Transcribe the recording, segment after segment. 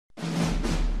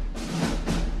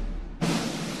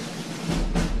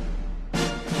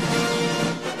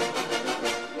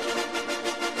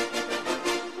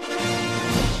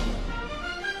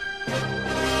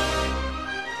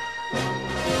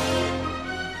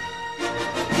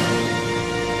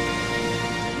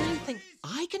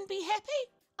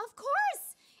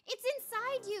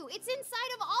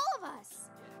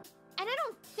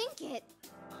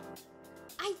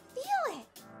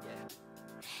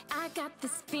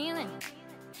feeling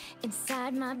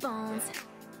inside my bones.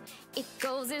 It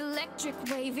goes electric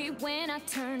wavy when I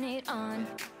turn it on.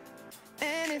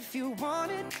 And if you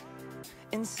want it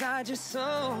inside your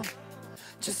soul,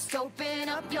 just open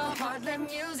up your heart, let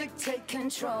music take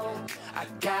control. I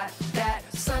got that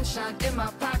sunshine in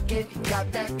my pocket,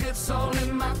 got that good soul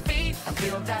in my feet. I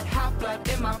feel that hot blood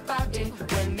in my body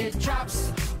when it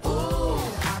drops. Ooh,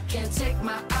 I can't take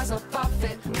my eyes up off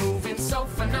it, moving so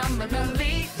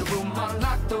phenomenally. The room on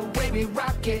lock, the way we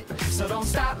rock it, so don't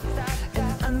stop.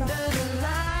 And under the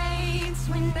lights,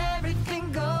 when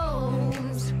everything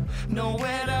goes,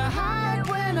 nowhere to hide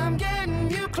when I'm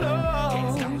getting you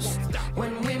close.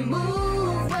 When we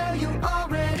move, well, you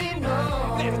already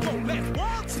know.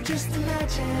 So just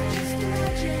imagine.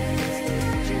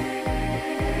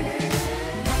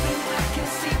 Nothing I can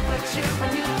see but you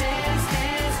when you dance,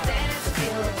 dance, dance.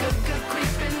 Feel a good, good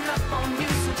creeping up on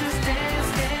you. So just dance,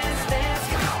 dance, dance.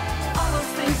 Come on. All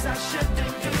those things I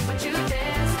shouldn't do, but you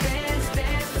dance, dance,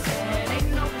 dance. And ain't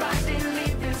nobody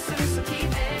leaving soon, so keep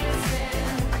dancing.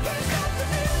 I can't stop the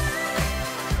feeling.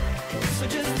 So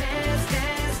just dance,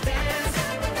 dance, dance.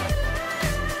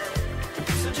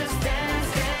 So just dance,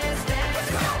 dance, dance.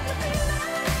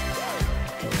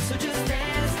 So just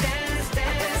dance, dance,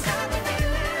 dance.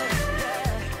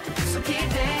 So keep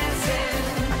dancing.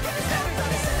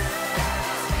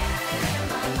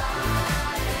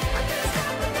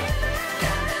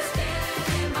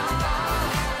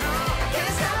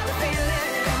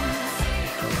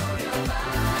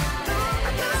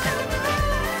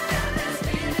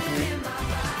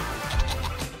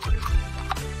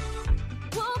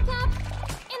 Woke up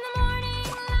in the morning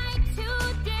like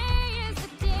today is the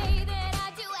day that I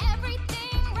do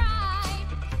everything right.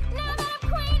 Now that I'm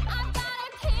queen, I've got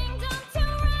a kingdom to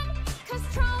run. 'Cause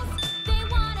trolls, they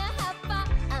wanna have fun.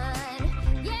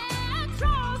 Yeah,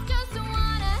 trolls just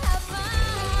wanna have fun.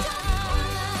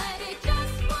 They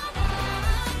just wanna.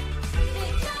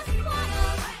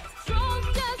 Trolls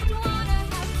just wanna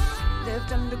have fun.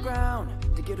 Lived underground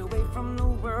to get away from the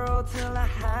world till I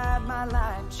had my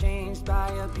life changed by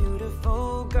a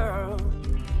beautiful girl.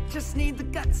 Just need the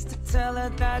guts to tell her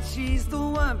that she's the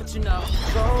one. But you know,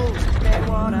 trolls, they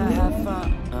wanna have fun.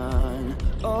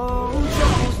 Oh,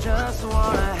 trolls just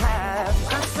wanna have.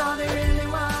 That's all they really